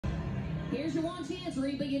Here's your one chance,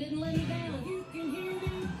 Reba. You didn't let me down. You can hear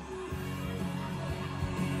me.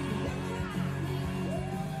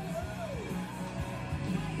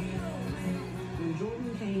 When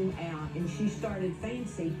Jordan came out and she started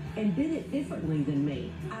Fancy and did it differently than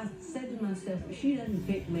me, I said to myself, if she doesn't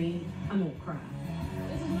pick me, I'm gonna cry.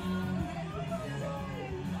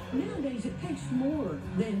 Nowadays, it takes more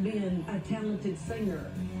than being a talented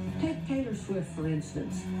singer. Take Taylor Swift, for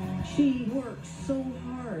instance. She works so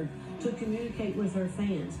hard to communicate with her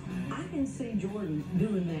fans. I can see Jordan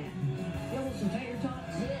doing that. You want some tater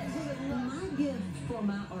tots? Yes. My gift for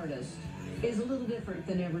my artist is a little different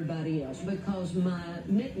than everybody else because my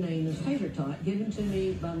nickname is Tater Tot, given to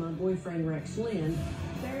me by my boyfriend Rex Lynn.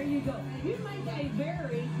 There you go. You make a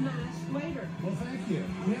very nice waiter. Well, thank you.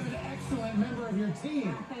 You have an excellent member of your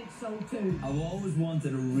team. I think so, too. I've always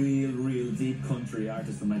wanted a real deep country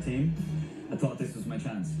artist on my team. I thought this was my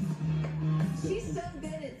chance. She's so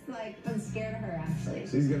good, it's like, I'm scared of her, actually.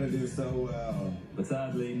 She's gonna do so well. But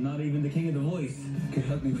sadly, not even the king of the voice could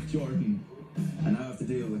help me with Jordan. And now I have to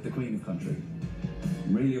deal with the queen of country.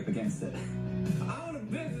 I'm really up against it. I want to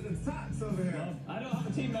visit the tots over here. Well, I don't have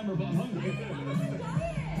a team member, but I'm hungry.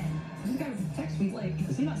 This guy text me like,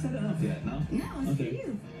 Has he not said enough yet, no? No, it's for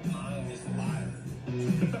you. I'm just alive.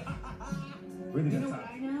 Really You good know top. what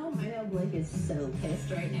I know? I know Blake is so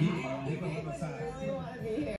pissed right now. Give him a side. I really want to be here.